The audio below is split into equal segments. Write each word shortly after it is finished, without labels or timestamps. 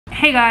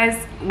Hey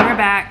guys, we're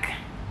back.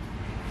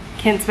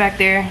 Kent's back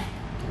there.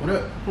 What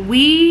up?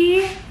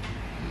 We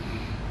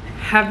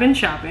have been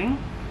shopping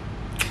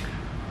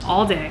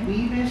all day.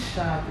 We've been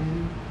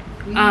shopping.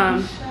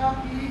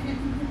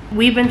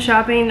 We've been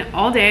shopping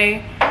all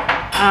day,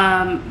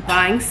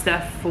 buying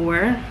stuff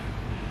for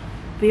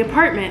the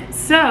apartment.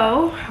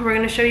 So we're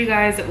gonna show you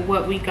guys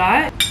what we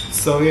got.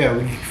 So yeah,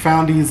 we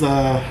found these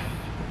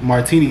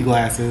martini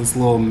glasses,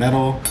 little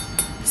metal,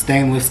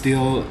 stainless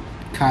steel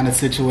kind of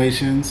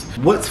situations.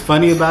 What's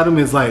funny about them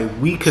is like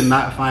we could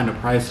not find a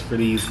price for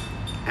these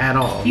at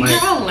all. You like, hear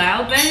how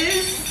loud that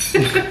is?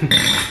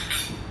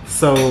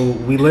 So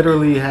we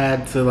literally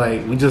had to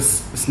we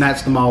just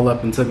snatched them all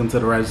up and took them to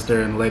the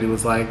register, and the lady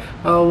was like,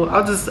 "Oh,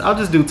 I'll just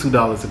do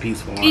 $2 a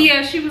piece for them."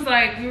 Yeah, she was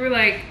like, we were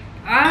like,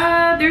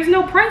 there's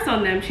no price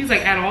on them. She was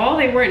like, at all?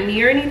 They weren't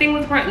near anything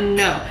with price?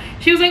 No.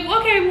 She was like,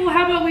 okay, well,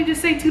 how about we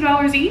just say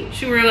 $2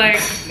 each? We were like,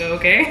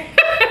 okay.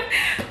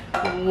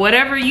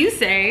 Whatever you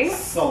say.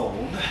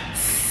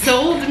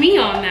 Sold me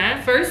on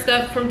that. First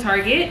up from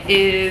Target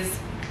is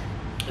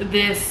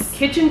this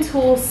kitchen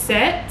tool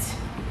set.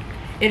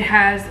 It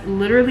has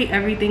literally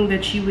everything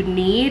that you would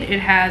need. It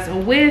has a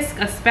whisk,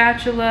 a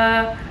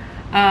spatula,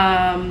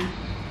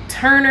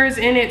 turners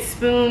in it,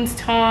 spoons,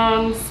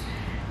 tongs,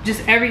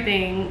 just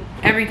everything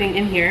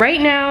in here.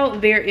 Right now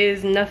there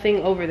is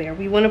nothing over there.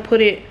 We want to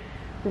put it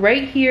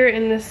right here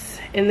in this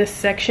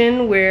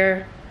section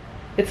where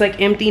it's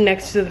like empty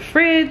next to the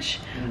fridge.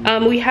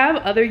 We have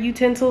other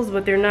utensils,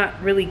 but they're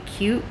not really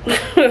cute.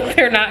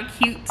 They're not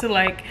cute to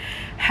like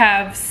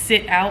have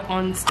sit out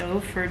on the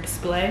stove for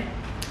display,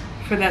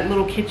 for that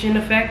little kitchen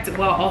effect,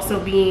 while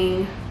also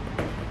being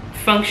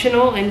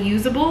functional and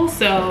usable.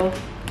 So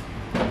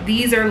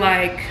these are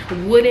like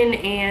wooden,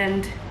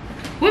 and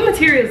what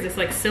material is this,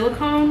 like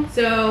silicone?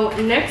 So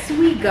next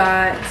we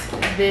got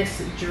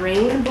this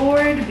drain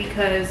board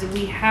because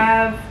we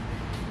have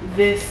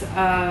this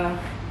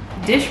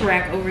dish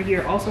rack over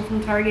here, also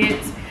from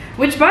Target,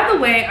 which by the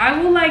way,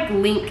 I will like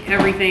link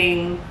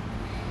everything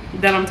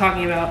that I'm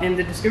talking about in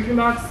the description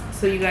box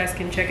so you guys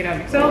can check it out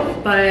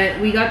yourself. But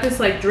we got this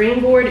like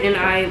drain board, and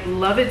I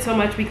love it so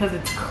much because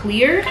it's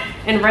clear,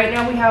 and right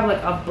now we have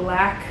like a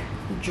black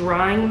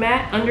drying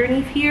mat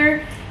underneath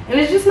here, and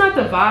it's just not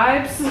the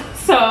vibes.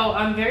 So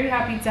I'm very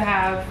happy to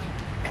have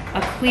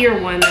a clear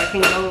one that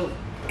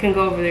can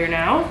go over there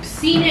now. I've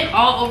seen it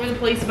all over the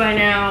place by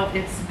now.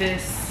 It's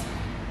this,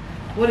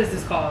 what is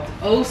this called?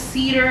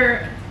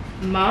 O-Cedar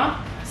mop,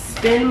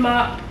 spin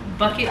mop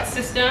bucket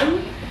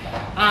system.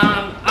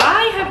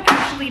 I have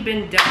actually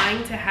been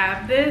dying to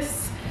have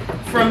this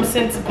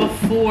since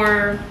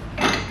before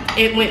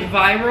it went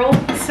viral,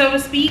 so to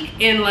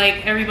speak, and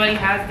like everybody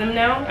has them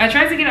now. I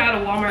tried to get out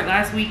of Walmart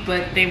last week,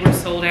 but they were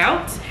sold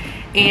out.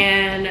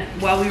 And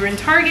while we were in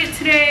Target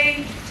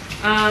today,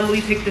 we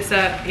picked this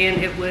up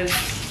and it was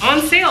on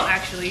sale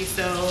actually,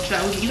 so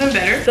that was even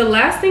better. The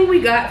last thing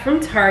we got from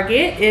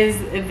Target is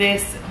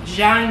this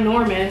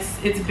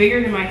ginormous, it's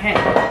bigger than my head,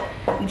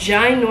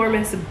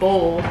 ginormous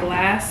bowl,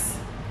 glass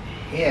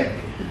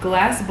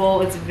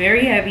bowl. It's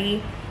very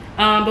heavy,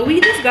 but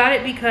we just got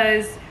it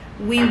because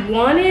we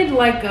wanted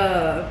like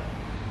a,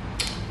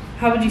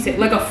 how would you say,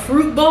 like a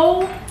fruit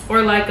bowl,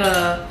 or like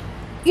a,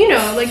 you know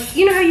how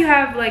you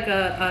have like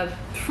a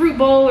fruit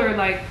bowl, or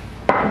like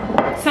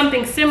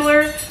something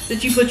similar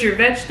that you put your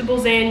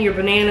vegetables in, your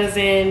bananas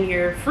in,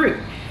 your fruit.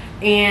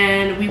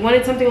 And we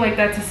wanted something like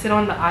that to sit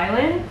on the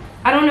island.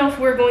 I don't know if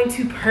we're going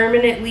to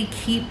permanently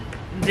keep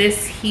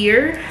this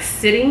here,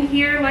 sitting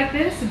here like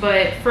this,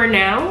 but for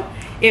now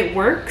it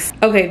works.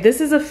 Okay,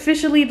 this is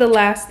officially the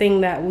last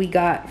thing that we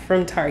got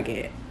from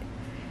Target,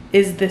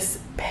 is this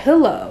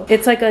pillow.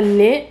 It's like a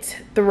knit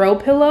throw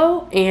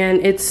pillow,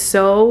 and it's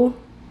so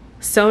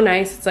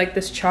nice. It's like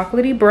this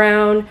chocolatey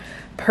brown,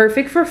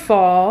 perfect for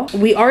fall.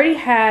 We already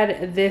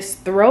had this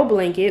throw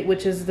blanket,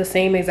 which is the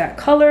same exact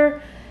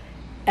color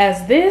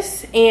as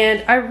this,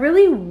 and I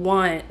really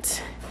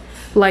want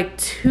like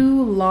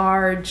 2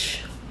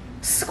 large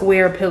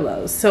square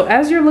pillows. So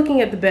as you're looking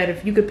at the bed,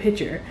 if you could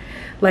picture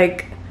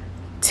like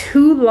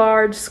 2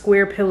 large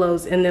square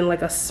pillows, and then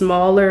like a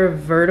smaller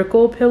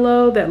vertical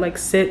pillow that like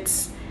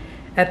sits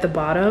at the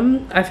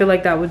bottom, I feel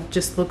like that would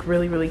just look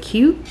really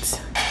cute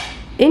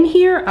in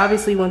here.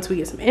 Obviously, once we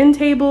get some end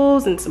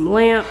tables and some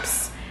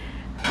lamps,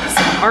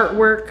 some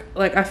artwork,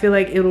 like I feel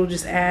like it'll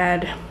just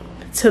add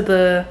to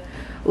the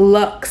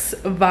luxe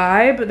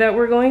vibe that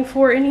we're going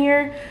for in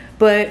here.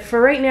 But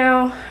for right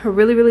now, I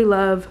really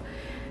love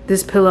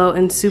this pillow,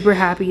 and super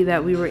happy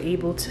that we were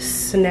able to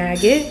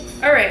snag it.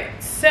 All right,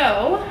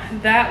 so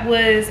that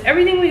was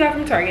everything we got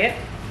from Target.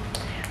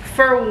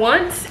 For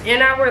once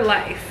in our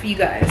life, you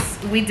guys,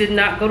 we did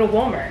not go to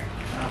Walmart.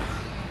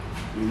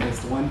 You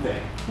missed one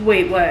thing.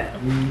 Wait, what?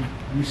 Did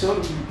you show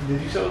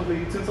the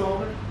utensil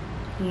holder?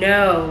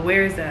 No,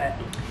 where is that?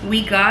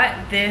 We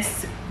got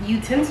this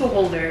utensil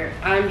holder.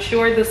 I'm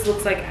sure this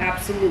looks like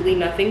absolutely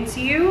nothing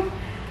to you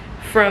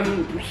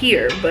from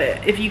here,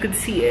 but if you could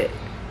see it,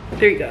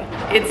 there you go.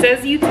 It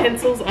says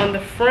utensils on the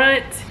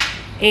front,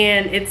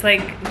 and it's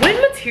like, what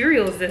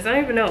material is this? I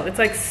don't even know. It's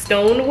like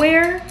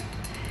stoneware.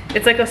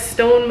 It's like a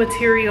stone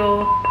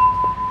material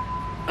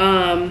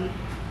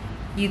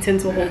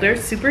utensil holder.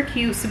 Super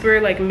cute, super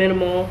like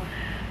minimal,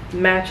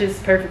 matches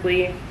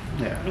perfectly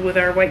with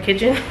our white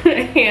kitchen.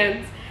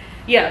 And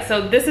yeah,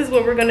 so this is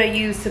what we're gonna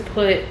use to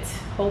put,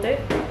 hold it,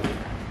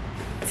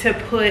 to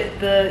put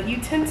the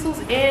utensils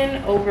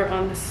in over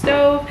on the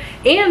stove.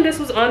 And this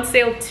was on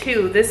sale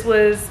too. This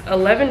was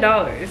 $11.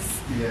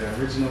 Yeah,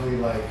 originally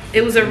like 15.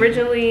 It was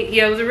originally,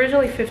 yeah, it was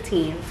originally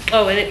 15.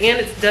 Oh, and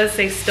it does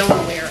say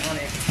stoneware on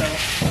it, so.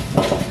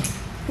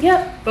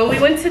 Yep, but we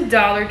went to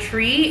Dollar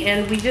Tree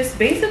and we just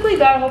basically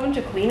got a whole bunch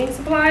of cleaning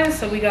supplies.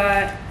 So we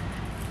got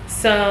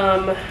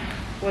some,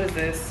 what is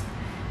this?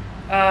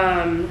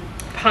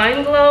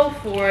 Pine Glow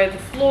for the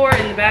floor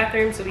in the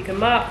bathroom so we can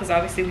mop, because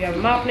obviously we have a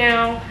mop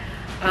now.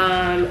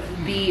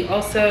 The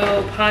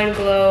also Pine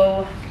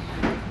Glow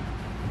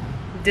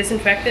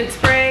disinfectant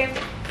spray.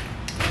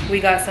 We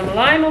got some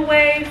Lime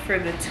Away for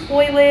the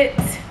toilet.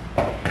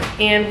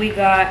 And we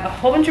got a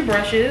whole bunch of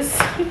brushes,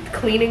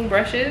 cleaning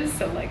brushes,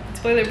 so like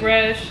the toilet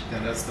brush. Yeah,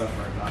 that stuff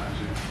right behind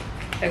you.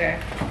 Okay.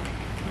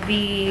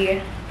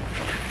 The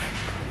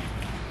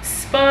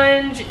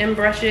sponge and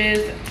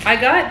brushes. I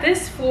got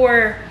this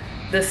for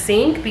the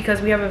sink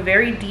because we have a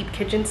very deep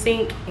kitchen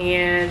sink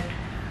and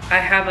I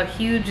have a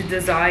huge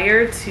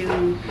desire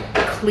to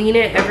clean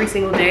it every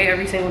single day,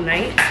 every single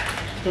night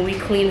when we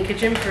clean the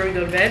kitchen before we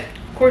go to bed.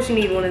 Of course, you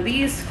need one of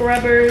these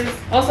scrubbers.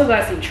 Also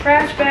got some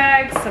trash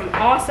bags, some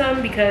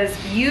Awesome, because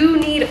you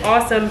need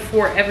Awesome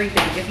for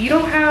everything. If you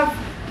don't have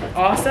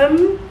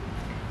Awesome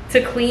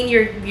to clean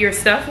your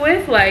stuff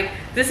with, like,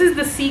 this is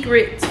the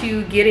secret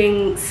to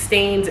getting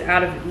stains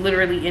out of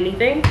literally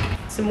anything.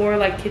 Some more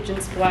like kitchen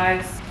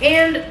supplies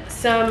and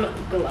some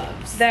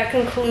gloves. That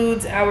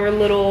concludes our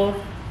little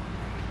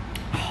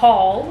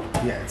haul.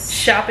 Yes.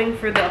 Shopping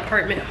for the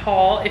apartment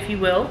haul, if you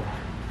will.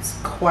 It's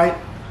quite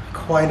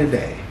a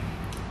day.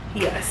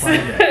 Yes.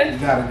 Quite a day. You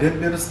got a good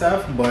bit of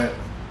stuff, but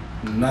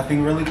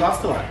nothing really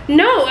cost a lot.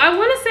 No, I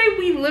want to say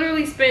we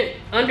literally spent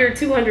under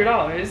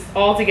 $200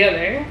 all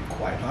together.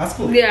 Quite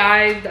possibly. Yeah,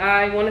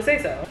 I want to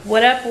say so.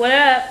 What up, what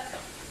up?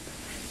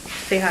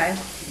 Say hi.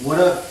 What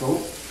up,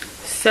 folks?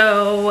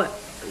 So,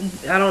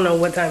 I don't know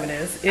what time it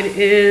is. It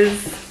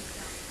is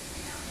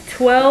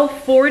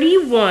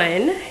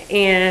 12:41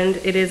 and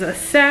it is a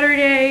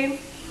Saturday.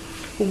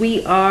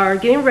 We are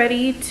getting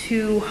ready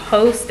to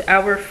host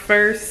our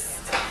first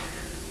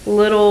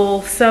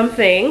little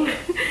something,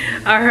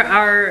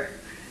 our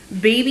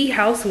baby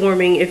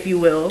housewarming, if you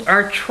will,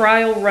 our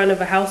trial run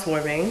of a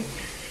housewarming,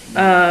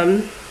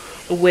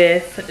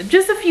 with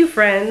just a few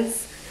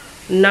friends,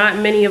 not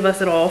many of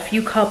us at all, a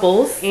few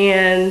couples.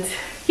 And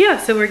yeah,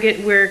 so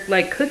we're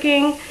like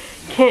cooking.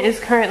 Kent is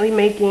currently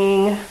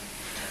making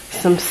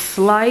some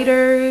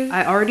sliders.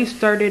 I already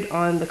started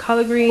on the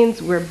collard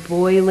greens. We're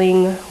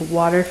boiling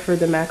water for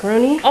the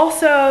macaroni.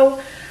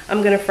 Also,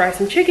 I'm gonna fry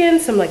some chicken,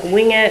 some like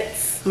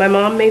wingettes. My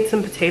mom made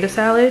some potato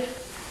salad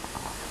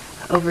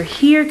over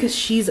here because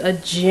she's a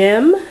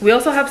gym. We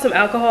also have some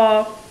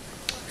alcohol,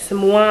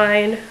 some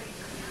wine,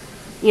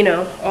 you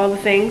know, all the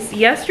things.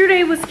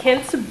 Yesterday was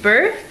Kent's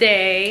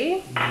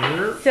birthday.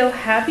 So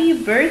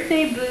happy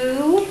birthday,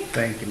 boo.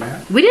 Thank you,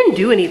 man. We didn't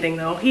do anything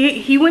though.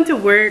 He went to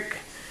work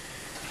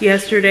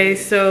yesterday,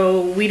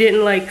 so we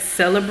didn't like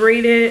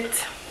celebrate it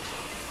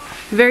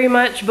very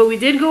much, but we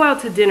did go out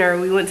to dinner.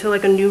 We went to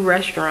like a new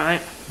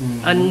restaurant.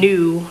 A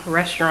new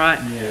restaurant.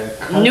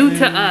 Yeah, new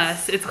to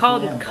us. It's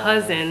called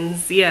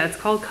Cousins. Yeah, it's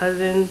called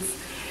Cousins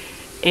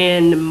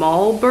in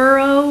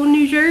Marlboro,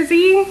 New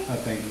Jersey. I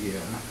think,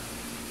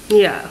 yeah.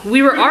 Yeah,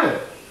 we were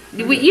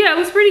yeah, it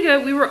was pretty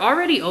good. We were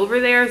already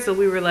over there, so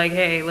we were like,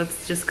 hey,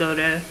 let's just go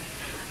to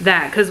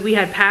that, because we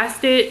had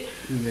passed it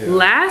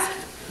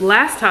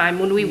last time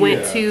when we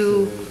went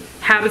to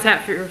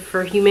Habitat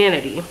for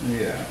Humanity.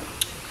 Yeah.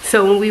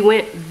 So when we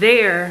went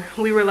there,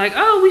 we were like,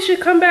 oh, we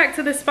should come back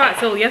to this spot.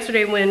 So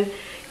yesterday when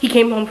he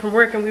came home from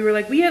work and we were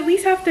like, we at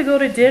least have to go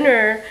to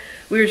dinner.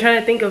 We were trying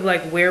to think of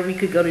like where we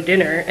could go to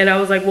dinner. And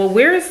I was like, well,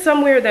 where is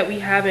somewhere that we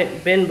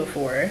haven't been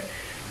before?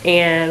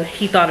 And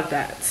he thought of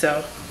that.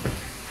 So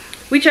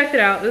we checked it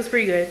out. It was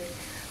pretty good.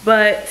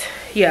 But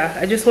yeah,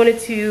 I just wanted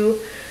to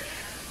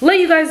let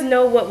you guys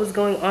know what was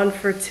going on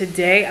for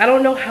today. I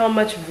don't know how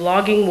much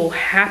vlogging will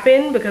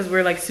happen because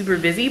we're like super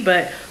busy,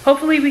 but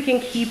hopefully we can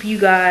keep you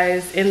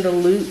guys in the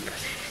loop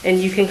and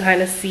you can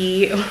kind of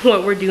see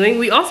what we're doing.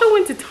 We also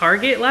went to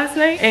Target last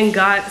night and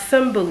got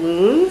some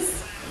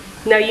balloons.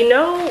 Now, you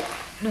know,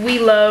 we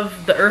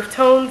love the earth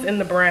tones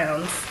and the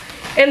browns,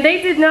 and they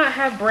did not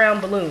have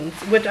brown balloons,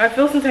 which I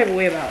feel some type of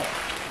way about.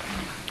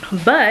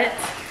 But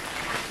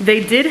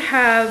they did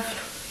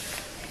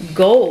have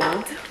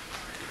gold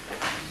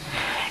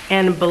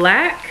and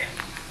black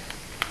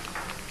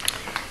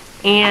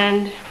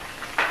and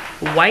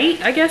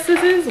white, I guess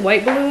this is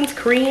white balloons,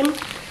 cream,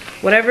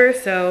 whatever.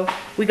 So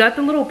we got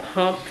the little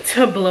pump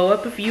to blow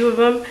up a few of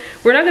them.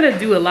 We're not gonna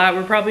do a lot.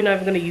 We're probably not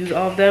even gonna use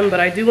all of them, but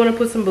I do want to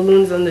put some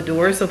balloons on the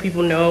door so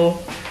people know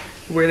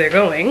where they're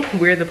going,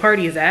 where the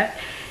party is at.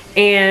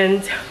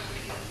 And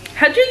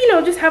had you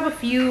know, just have a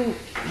few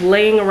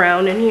laying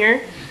around in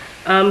here.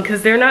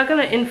 because they're not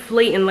gonna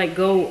inflate and like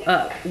go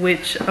up,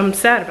 which I'm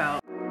sad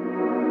about.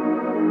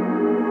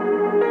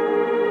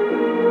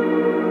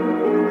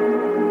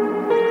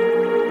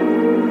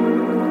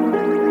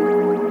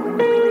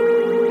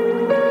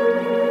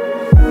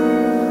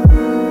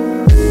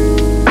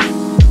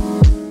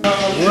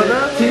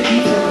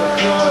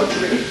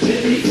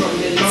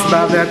 It's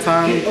about that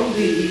time.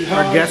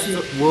 Our guests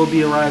will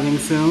be arriving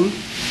soon.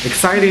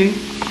 Exciting.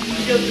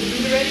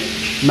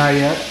 Not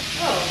yet.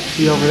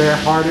 She over there,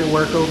 hard at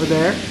work over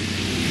there,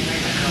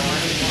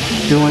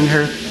 doing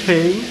her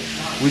thing.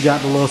 We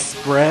got the little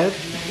spread.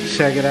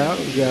 Check it out.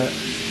 We got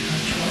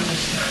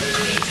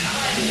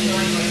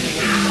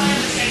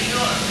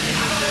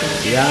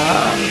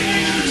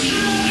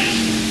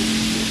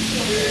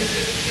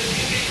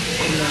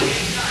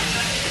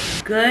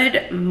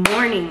Good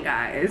morning,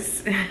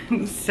 guys.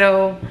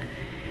 So,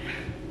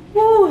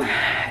 whew,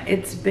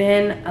 it's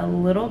been a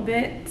little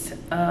bit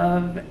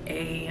of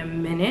a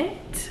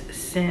minute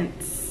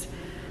since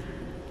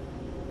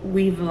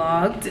we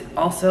vlogged.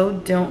 Also,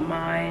 don't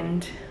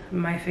mind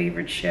my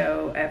favorite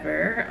show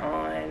ever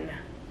on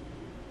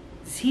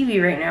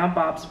TV right now,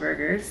 Bob's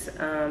Burgers.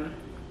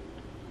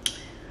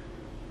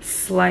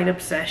 Slight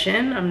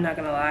obsession, I'm not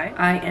gonna lie.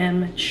 I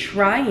am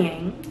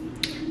trying,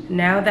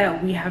 now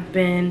that we have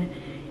been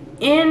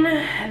in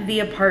the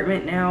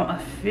apartment now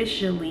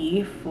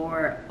officially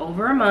for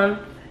over a month.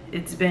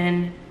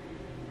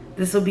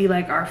 This will be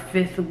like our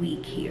 5th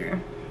week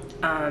here.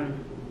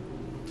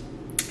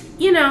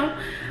 You know,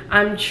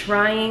 I'm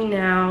trying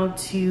now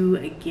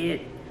to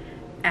get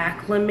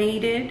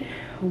acclimated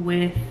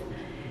with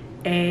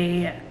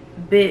a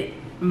bit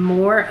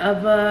more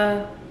of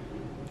a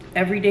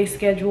everyday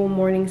schedule,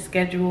 morning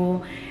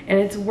schedule, and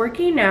it's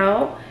working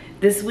out.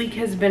 This week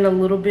has been a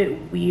little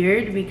bit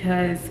weird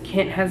because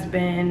Kent has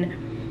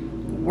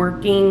been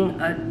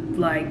working a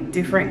like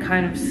different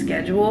kind of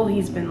schedule.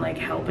 He's been like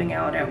helping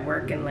out at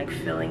work and like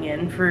filling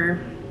in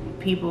for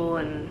people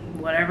and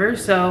whatever.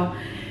 So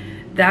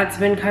that's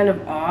been kind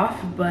of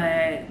off,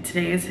 but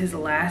today is his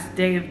last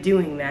day of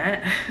doing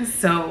that.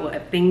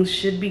 So things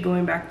should be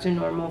going back to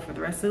normal for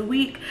the rest of the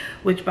week,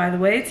 which, by the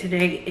way,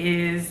 today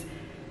is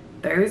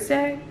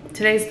Thursday.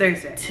 Today's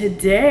Thursday.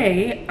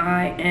 Today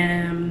I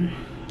am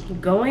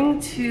going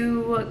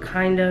to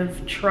kind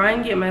of try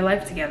and get my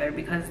life together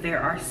because there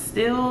are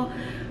still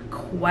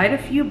quite a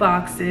few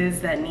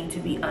boxes that need to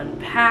be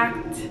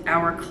unpacked.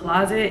 Our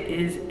closet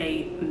is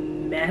a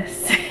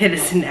mess. It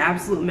is an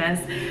absolute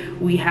mess.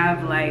 We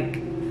have like,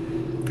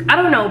 I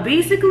don't know,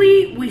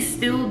 basically we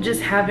still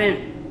just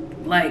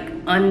haven't like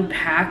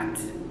unpacked.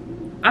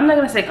 I'm not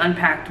gonna say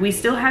unpacked. We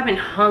still haven't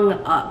hung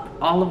up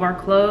all of our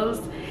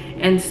clothes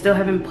and still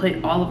haven't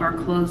put all of our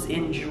clothes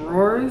in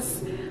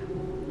drawers,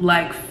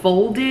 like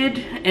folded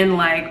and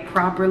like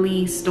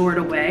properly stored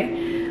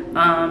away.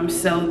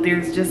 So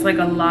there's just like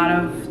a lot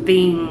of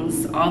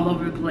things all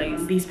over the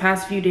place. These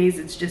past few days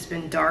it's just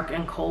been dark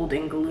and cold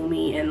and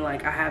gloomy, and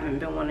like I haven't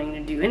been wanting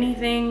to do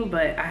anything,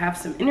 but I have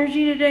some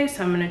energy today,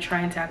 so I'm gonna try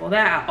and tackle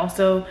that. I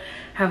also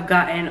have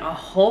gotten a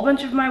whole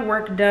bunch of my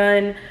work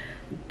done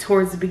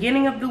towards the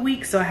beginning of the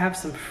week, so I have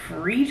some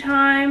free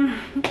time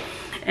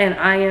and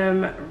I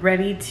am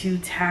ready to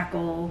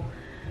tackle,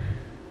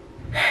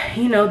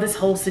 you know, this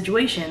whole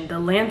situation. The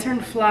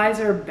lantern flies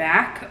are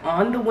back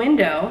on the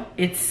window.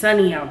 It's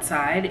sunny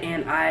outside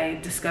and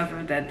I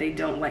discovered that they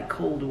don't like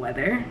cold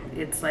weather.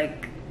 It's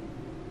like,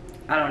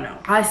 I don't know.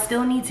 I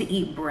still need to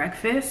eat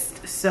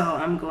breakfast, so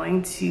I'm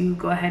going to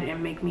go ahead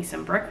and make me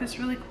some breakfast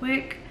really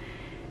quick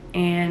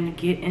and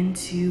get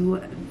into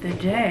the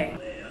day.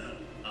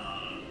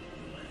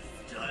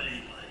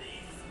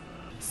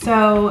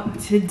 So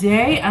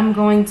today I'm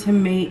going to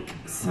make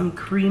some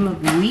cream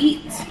of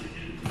wheat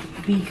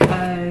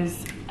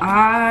because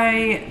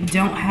I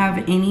don't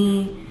have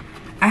any.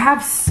 I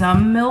have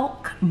some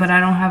milk, but I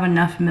don't have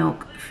enough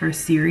milk for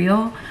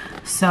cereal.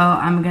 So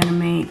I'm gonna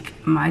make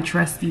my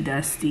trusty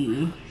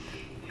dusty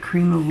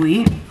cream of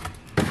wheat.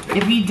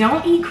 If you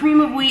don't eat cream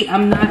of wheat,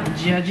 I'm not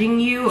judging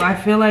you. I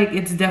feel like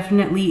it's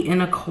definitely an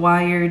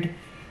acquired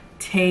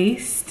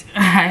taste.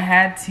 I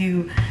had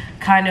to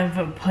kind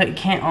of put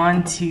Kent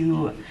on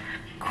to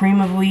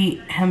cream of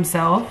wheat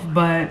himself,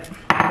 but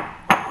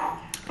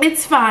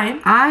it's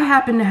fine. I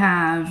happen to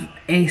have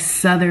a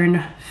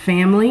Southern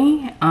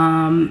family.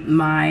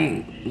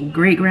 My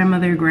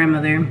great-grandmother,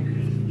 grandmother,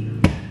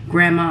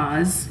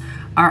 grandmas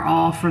are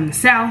all from the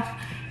South,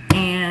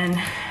 and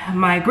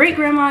my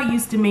great-grandma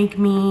used to make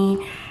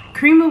me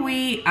cream of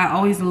wheat. I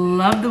always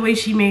loved the way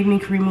she made me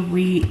cream of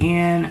wheat,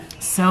 and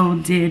so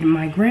did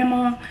my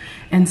grandma.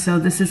 And so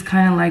this is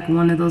kind of like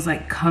one of those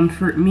like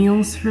comfort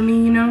meals for me,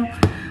 you know,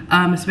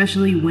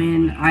 especially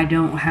when I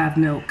don't have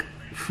milk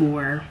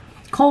for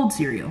cold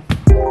cereal.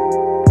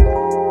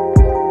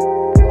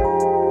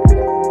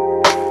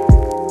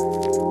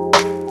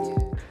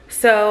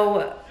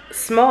 So,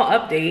 small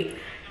update.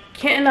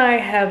 Kent and I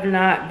have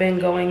not been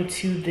going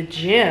to the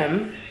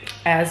gym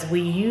as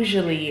we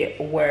usually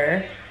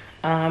were.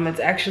 It's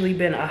actually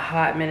been a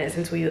hot minute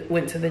since we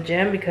went to the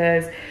gym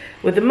because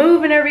with the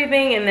move and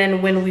everything. And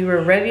then when we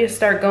were ready to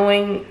start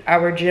going,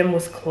 our gym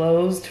was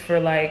closed for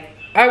like,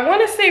 I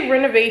want to say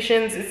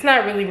renovations. It's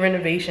not really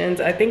renovations.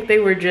 I think they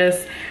were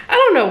just, I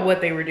don't know what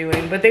they were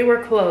doing, but they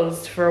were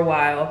closed for a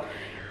while.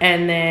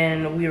 And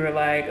then we were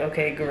like,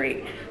 okay,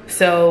 great.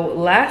 So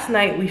last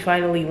night we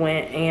finally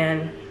went,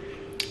 and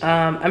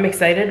I'm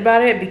excited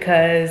about it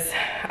because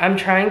I'm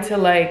trying to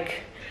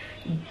like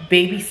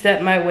baby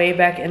step my way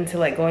back into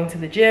like going to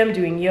the gym,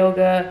 doing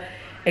yoga,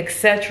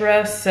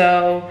 etc.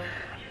 So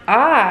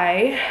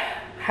I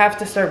have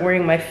to start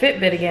wearing my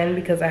Fitbit again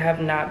because I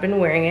have not been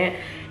wearing it.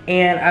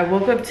 And I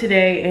woke up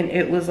today and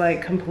it was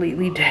like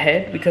completely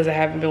dead because I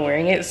haven't been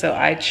wearing it. So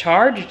I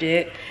charged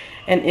it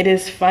and it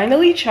is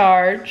finally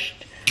charged.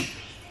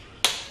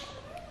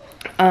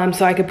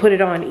 So I could put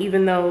it on,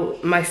 even though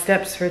my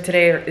steps for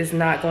today is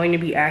not going to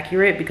be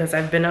accurate because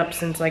I've been up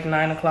since like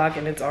 9 o'clock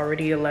and it's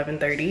already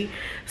 11:30.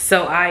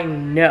 So I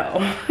know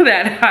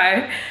that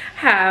I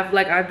have,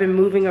 like, I've been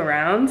moving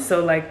around,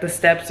 so like the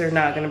steps are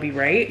not gonna be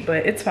right,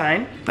 but it's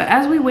fine. But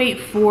as we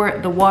wait for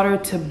the water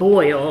to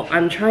boil,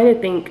 I'm trying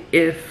to think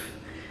if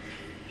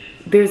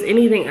there's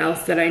anything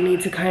else that I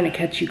need to kind of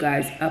catch you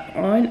guys up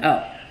on.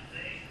 Oh,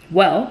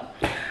 well,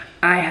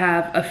 I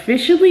have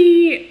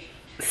officially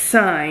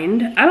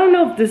signed, I don't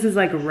know if this is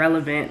like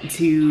relevant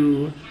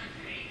to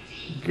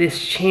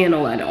this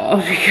channel at all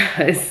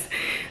because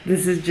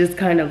this is just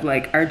kind of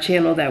like our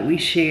channel that we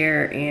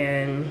share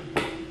and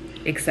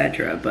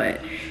etc.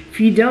 But if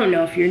you don't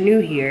know, if you're new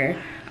here,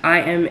 I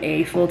am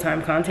a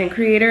full-time content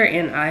creator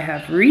and I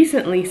have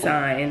recently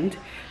signed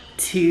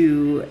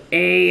to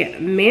a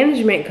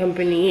management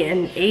company,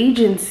 an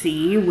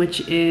agency,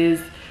 which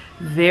is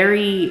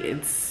very,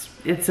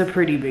 it's a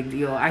pretty big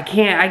deal. I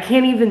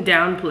can't even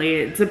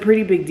downplay it. It's a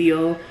pretty big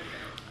deal,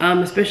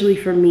 especially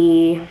for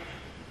me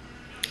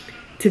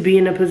to be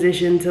in a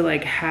position to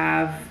like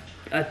have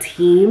a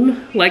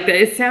team like that.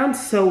 It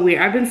sounds so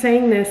weird. I've been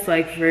saying this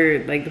like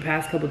for like the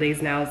past couple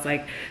days now. It's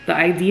like the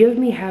idea of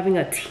me having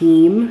a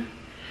team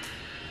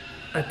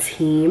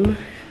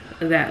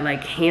that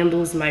like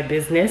handles my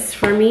business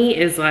for me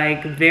is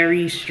like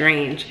very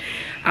strange.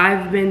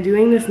 I've been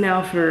doing this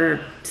now for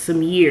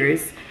some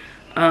years,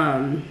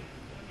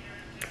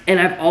 and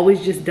I've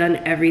always just done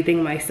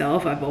everything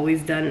myself. I've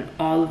always done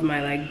all of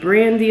my like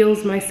brand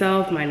deals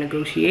myself, my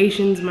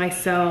negotiations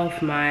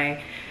myself,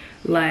 my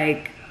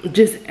like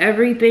just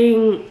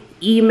everything,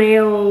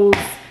 emails,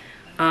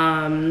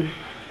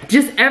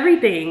 just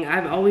everything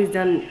I've always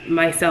done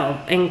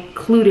myself,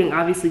 including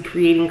obviously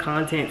creating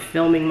content,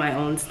 filming my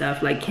own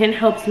stuff. Like Ken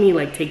helps me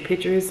like take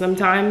pictures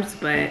sometimes,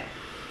 but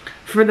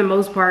for the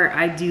most part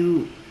I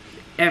do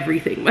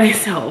everything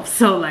myself.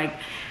 So like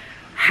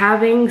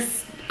having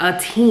a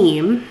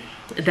team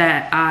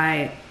that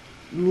I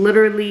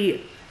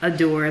literally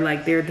adore,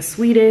 like they're the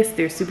sweetest,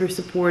 they're super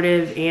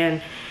supportive,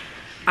 and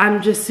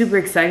I'm just super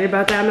excited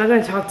about that. I'm not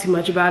gonna talk too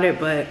much about it,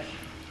 but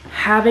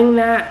having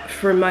that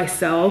for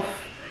myself,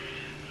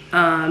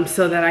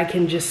 so that I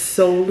can just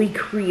solely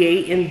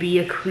create and be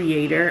a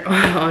creator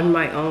on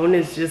my own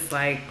is just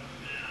like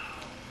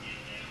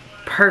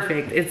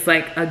perfect. It's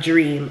like a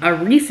dream, a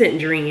recent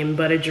dream,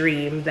 but a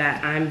dream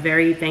that I'm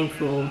very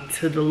thankful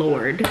to the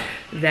Lord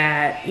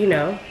that, you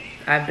know,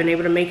 I've been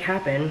able to make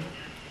happen.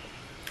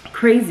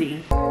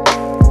 Crazy.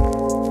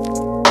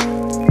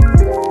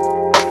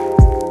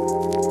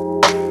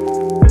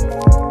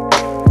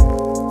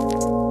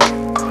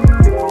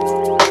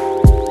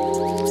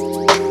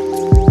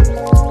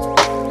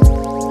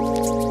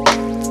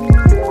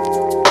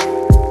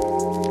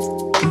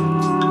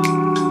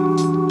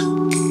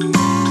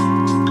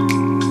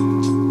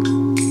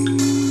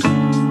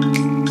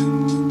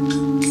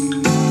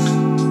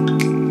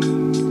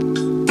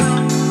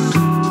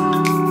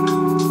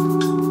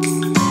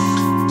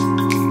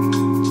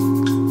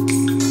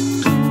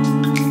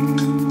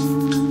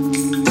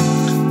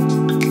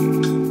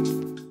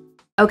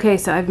 Okay,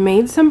 so I've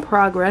made some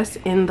progress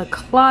in the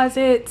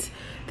closet.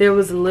 There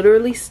was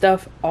literally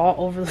stuff all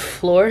over the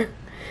floor.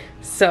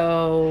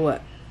 So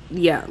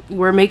yeah,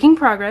 we're making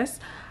progress.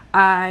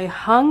 I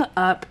hung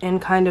up and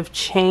kind of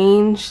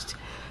changed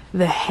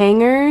the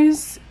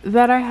hangers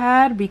that I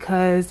had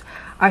because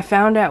I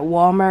found at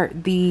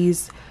Walmart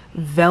these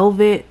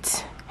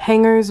velvet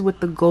hangers with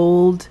the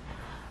gold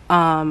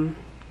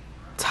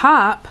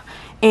top,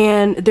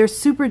 and they're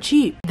super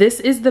cheap. This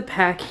is the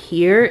pack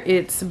here.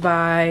 It's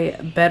by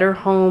Better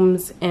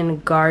Homes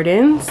and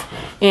Gardens,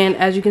 and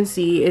as you can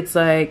see, it's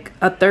like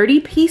a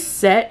 30-piece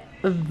set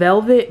of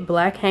velvet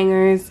black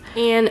hangers,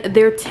 and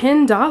they're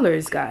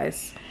 $10,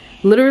 guys.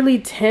 Literally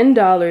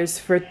 $10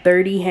 for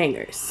 30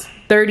 hangers,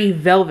 30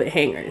 velvet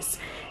hangers.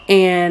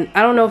 And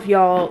I don't know if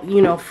y'all,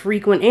 you know,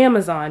 frequent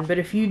Amazon, but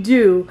if you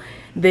do,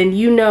 then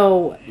you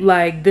know,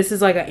 like, this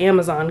is like an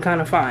Amazon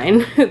kind of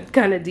find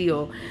kind of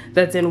deal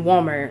that's in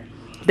Walmart.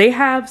 They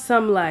have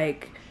some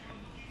like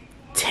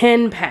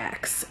 10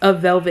 packs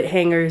of velvet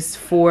hangers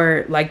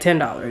for like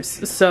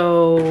 $10.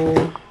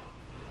 So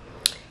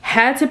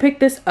had to pick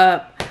this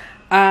up.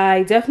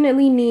 I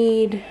definitely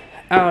need,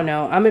 I don't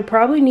know, I'm gonna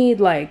probably need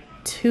like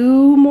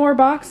 2 more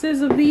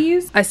boxes of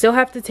these. I still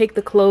have to take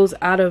the clothes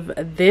out of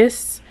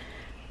this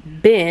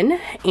bin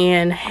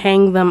and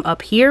hang them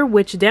up here,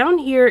 which down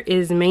here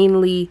is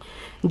mainly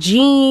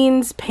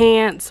jeans,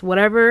 pants,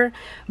 whatever.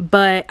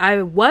 But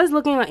I was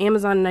looking on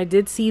Amazon and I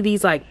did see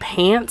these like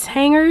pants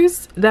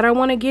hangers that I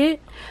want to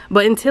get,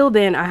 but until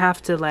then I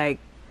have to like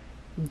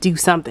do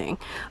something.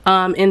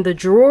 In the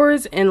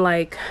drawers and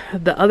like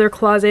the other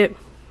closet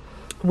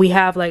we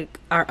have like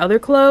our other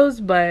clothes,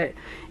 but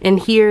in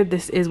here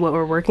this is what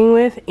we're working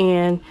with.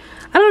 And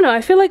I don't know,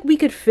 I feel like we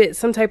could fit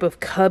some type of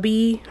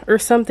cubby or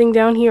something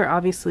down here.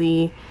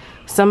 Obviously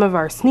some of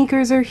our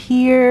sneakers are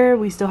here.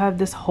 We still have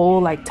this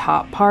whole like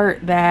top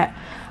part that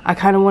I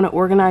kind of want to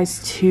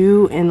organize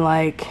too, and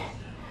like,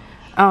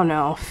 I don't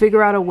know,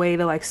 figure out a way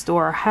to like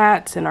store our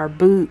hats and our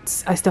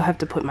boots. I still have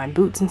to put my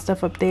boots and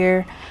stuff up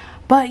there.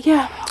 But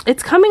yeah,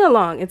 it's coming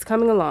along. It's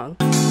coming along.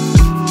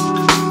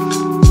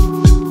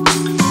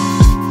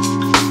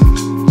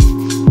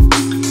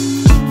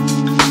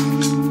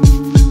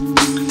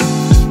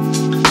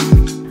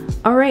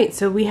 All right,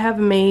 so we have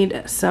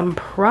made some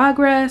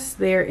progress.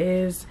 There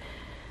is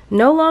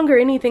no longer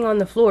anything on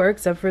the floor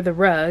except for the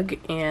rug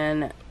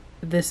and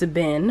this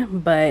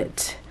bin,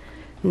 but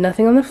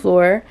nothing on the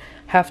floor.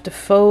 Have to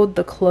fold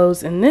the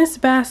clothes in this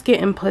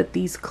basket and put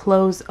these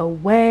clothes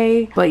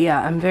away. But yeah,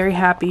 I'm very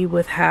happy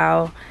with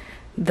how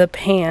the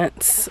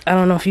pants, I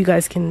don't know if you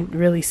guys can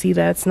really see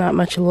that, it's not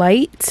much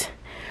light,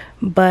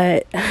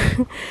 but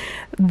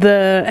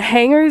the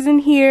hangers in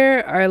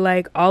here are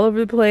like all over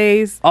the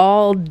place,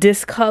 all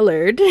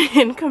discolored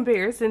in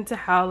comparison to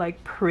how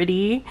like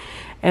pretty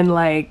and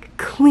like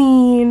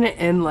clean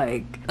and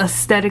like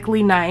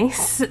aesthetically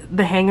nice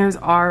the hangers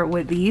are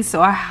with these. So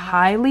I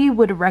highly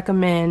would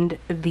recommend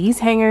these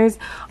hangers,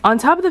 on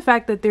top of the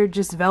fact that they're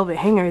just velvet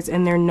hangers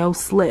and they're no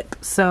slip.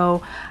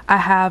 So I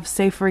have,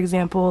 say for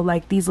example,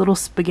 like these little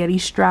spaghetti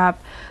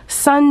strap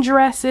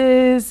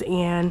sundresses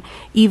and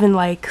even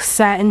like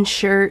satin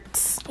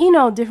shirts, you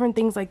know, different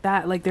things like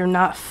that. Like they're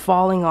not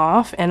falling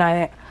off and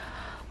I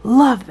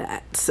love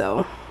that.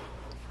 So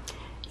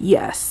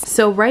yes,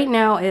 so right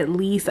now at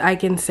least I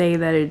can say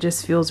that it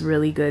just feels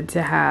really good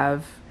to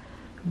have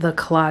the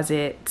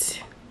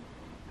closet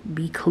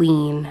be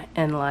clean,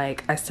 and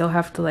like I still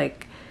have to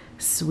like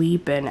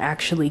sweep and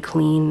actually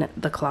clean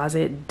the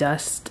closet,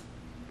 dust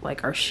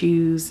like our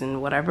shoes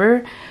and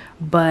whatever,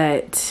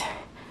 but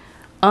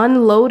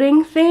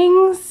unloading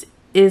things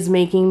is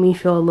making me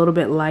feel a little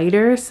bit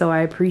lighter, so I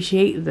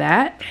appreciate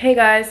that. Hey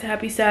guys,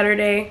 happy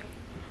Saturday.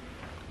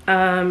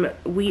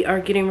 We are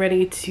getting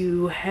ready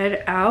to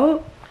head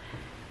out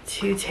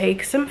to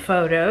take some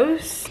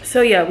photos.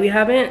 So yeah, we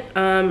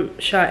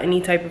haven't shot any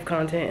type of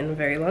content in a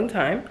very long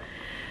time,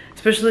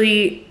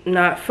 especially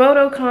not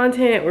photo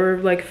content or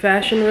like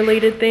fashion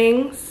related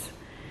things.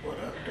 What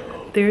up,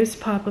 dog? There's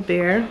Papa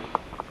Bear.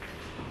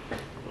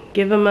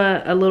 Give him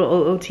a little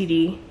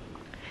OOTD.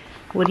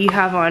 What do you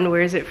have on?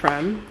 Where is it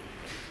from?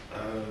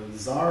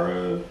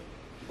 Zara,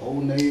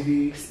 Old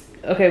Navy.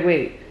 Okay,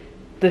 wait.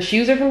 The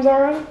shoes are from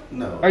Zara?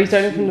 No. Are you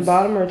starting from the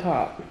bottom or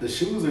top? The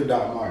shoes are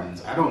Doc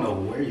Martens. I don't know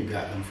where you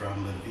got them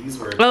from, but these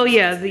were. Oh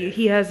yeah,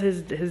 he has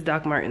his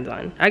Doc Martens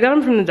on. I got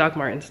them from the Doc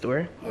Martens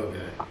store.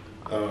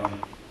 Okay.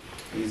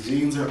 These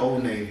jeans are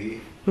Old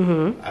Navy.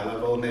 Mm-hmm. I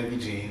love Old Navy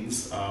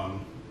jeans.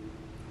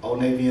 Old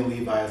Navy and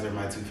Levi's are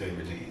my 2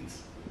 favorite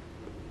jeans.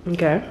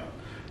 Okay.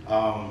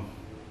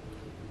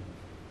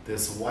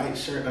 This white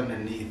shirt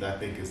underneath, I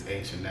think, is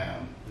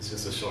H&M. It's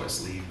just a short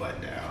sleeve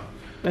button down.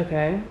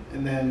 Okay.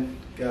 And then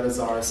got a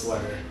Zara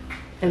sweater.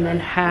 And then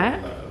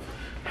hat. Really love.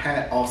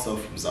 Hat also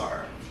from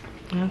Zara.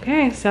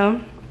 Okay, so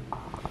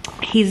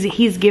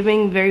he's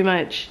giving very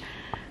much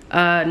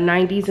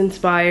 90s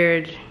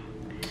inspired.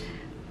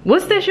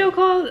 What's that show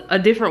called? A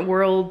Different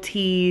World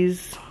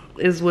tease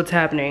is what's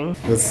happening.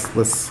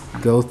 Let's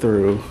go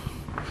through.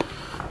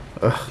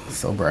 Ugh,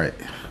 so bright.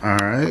 All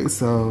right,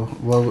 so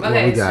what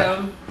we got?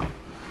 So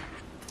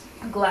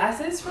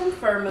glasses from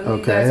Firma.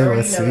 Okay,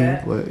 let's see.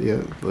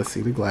 Let's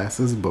see the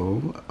glasses.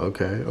 Boom.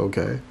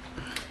 Okay.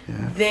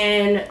 Yeah.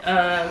 Then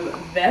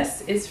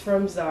vest is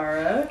from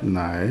Zara.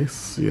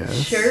 Nice. Yes.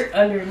 Shirt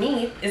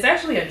underneath is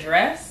actually a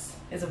dress.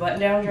 It's a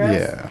button-down dress.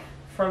 Yeah.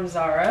 From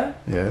Zara.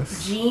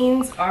 Yes.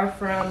 Jeans are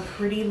from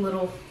Pretty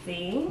Little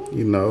Thing.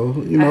 You know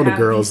the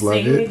girls love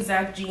it. Same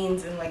exact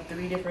jeans in like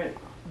 3 different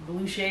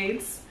blue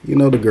shades. You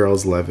know the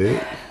girls love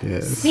it.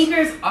 Yes.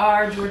 Sneakers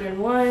are Jordan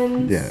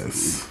 1s.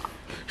 Yes.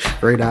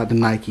 Straight out the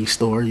Nike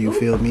store, you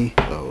feel me?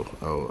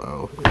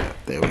 Oh, yeah,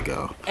 there we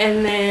go.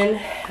 And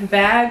then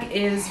bag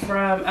is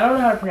from, I don't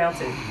know how to pronounce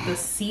it, the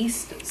C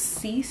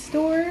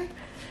store,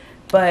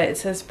 but it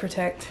says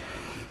protect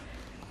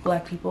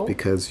Black people.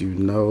 Because you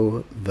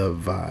know the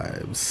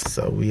vibes.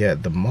 So we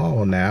at the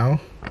mall now.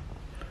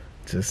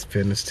 Just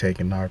finished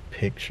taking our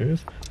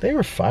pictures. They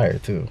were fire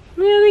too.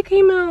 Yeah, they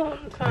came out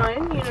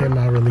fine. They came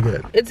out really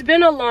good. It's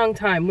been a long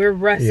time. We're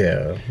resting.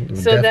 Yeah,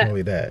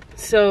 definitely that.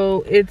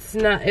 So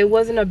it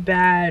wasn't a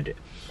bad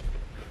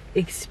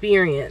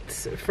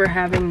experience for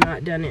having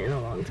not done it in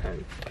a long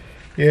time.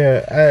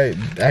 Yeah,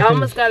 I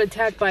almost got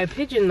attacked by a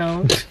pigeon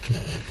though.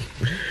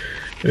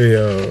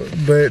 Yeah,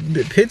 but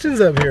the pigeons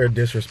up here are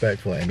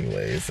disrespectful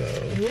anyway, so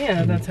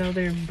yeah, that's how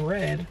they're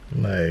bred.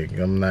 Like,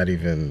 I'm not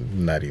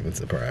even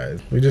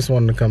surprised. We just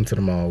wanted to come to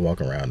the mall,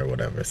 walk around or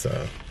whatever,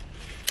 so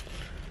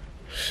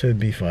should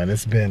be fun.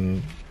 It's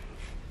been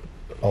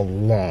a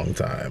long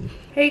time.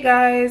 Hey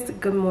guys,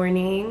 good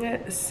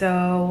morning.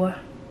 So,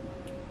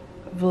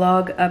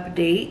 vlog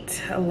update,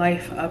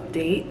 life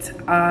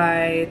update.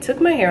 I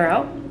took my hair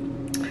out.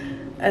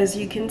 As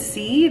you can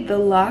see, the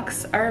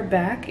locks are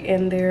back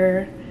and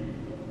they're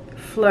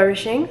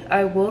flourishing.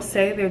 I will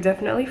say they're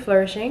definitely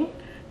flourishing.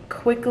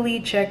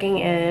 Quickly checking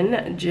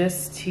in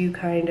just to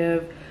kind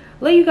of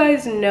let you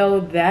guys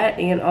know that,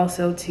 and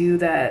also too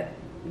that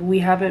we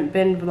haven't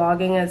been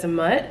vlogging as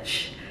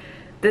much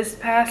this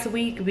past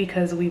week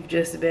because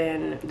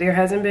there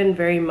hasn't been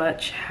very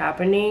much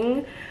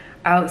happening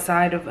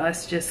outside of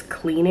us just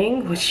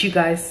cleaning, which you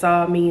guys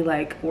saw me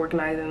like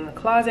organizing the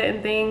closet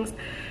and things.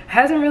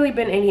 Hasn't really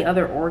been any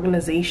other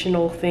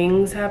organizational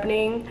things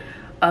happening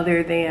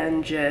other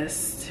than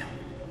just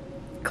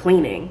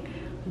cleaning,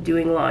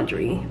 doing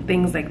laundry,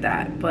 things like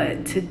that.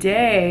 But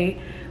today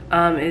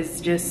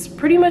is just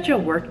pretty much a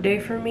work day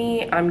for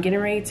me. I'm getting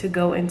ready to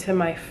go into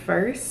my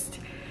first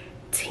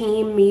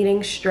team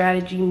meeting,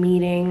 strategy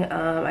meeting.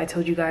 I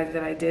told you guys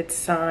that I did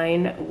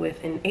sign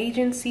with an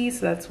agency,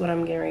 so that's what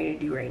I'm getting ready to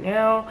do right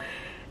now.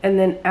 And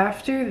then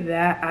after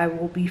that, I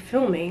will be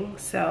filming,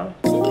 so.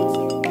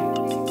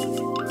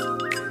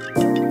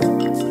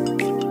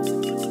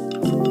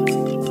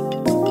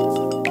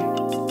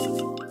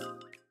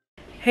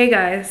 Hey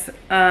guys,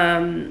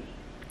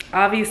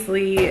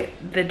 obviously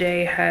the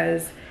day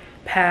has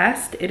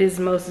passed. It is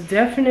most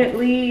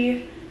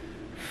definitely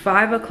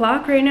 5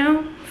 o'clock right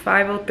now,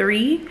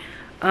 5:03.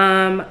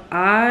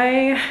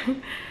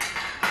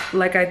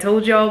 Like I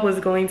told y'all, was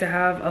going to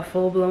have a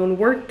full-blown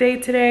work day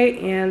today,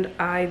 and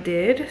I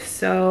did.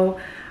 So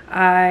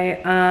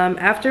I,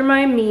 after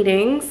my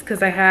meetings,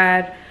 because I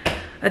had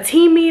a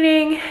team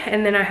meeting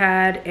and then I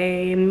had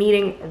a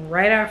meeting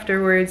right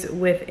afterwards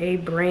with a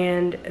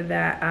brand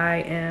that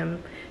I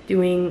am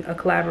doing a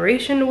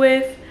collaboration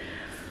with.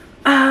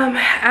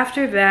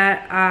 After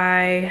that,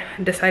 I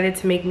decided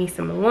to make me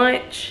some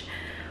lunch.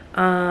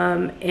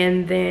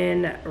 And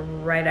then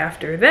right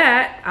after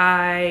that,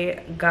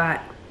 I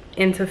got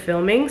into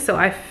filming. So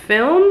I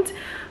filmed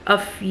a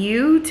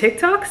few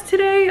TikToks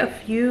today, a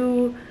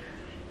few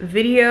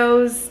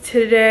videos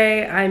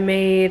today. I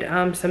made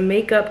some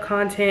makeup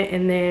content,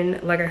 and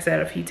then, like I said,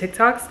 a few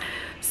TikToks.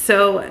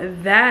 So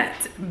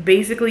that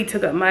basically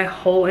took up my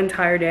whole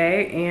entire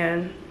day,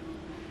 and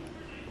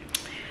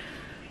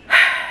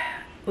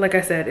like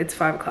I said, it's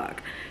 5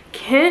 o'clock.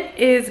 Kent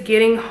is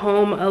getting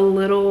home a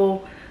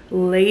little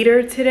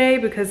later today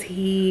because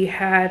he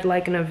had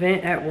like an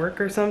event at work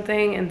or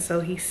something, and so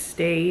he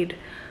stayed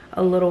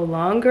a little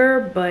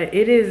longer. But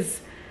it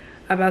is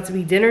about to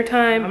be dinner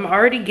time. I'm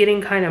already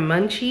getting kind of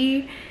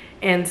munchy,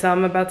 and so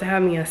I'm about to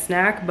have me a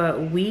snack,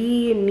 but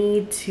we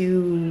need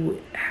to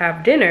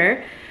have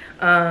dinner.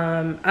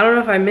 I don't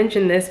know if I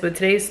mentioned this, but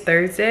today's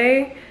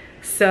Thursday,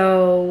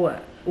 so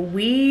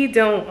we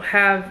don't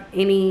have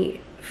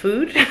any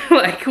food.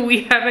 Like,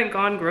 we haven't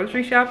gone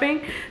grocery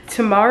shopping.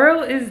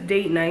 Tomorrow is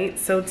date night,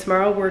 so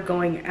tomorrow we're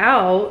going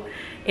out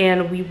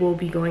and we will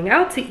be going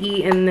out to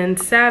eat, and then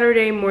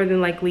Saturday more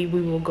than likely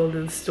we will go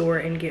to the store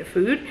and get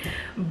food.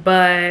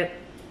 But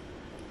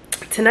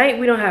tonight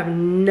we don't have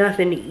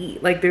nothing to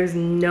eat. Like, there's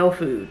no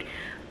food,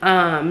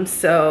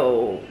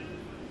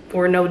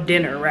 or no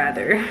dinner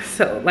rather,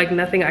 so like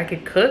nothing I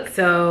could cook.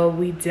 So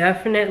we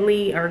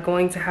definitely are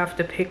going to have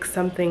to pick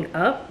something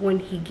up when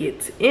he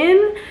gets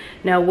in.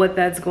 Now what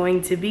that's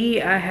going to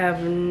be, I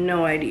have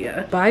no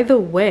idea. By the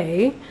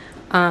way,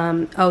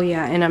 oh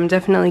yeah, and I'm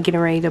definitely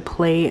getting ready to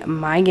play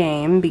my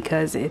game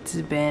because it's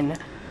been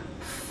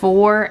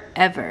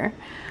forever.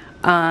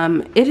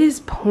 It is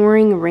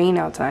pouring rain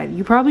outside.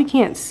 You probably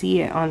can't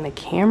see it on the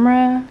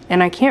camera,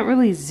 and I can't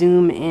really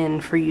zoom in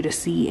for you to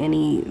see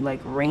any like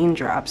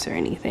raindrops or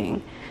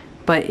anything,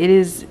 but it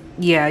is,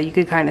 yeah, you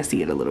could kind of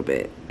see it a little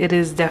bit. It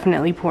is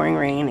definitely pouring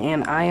rain,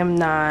 and I am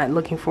not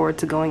looking forward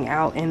to going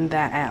out in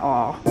that at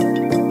all.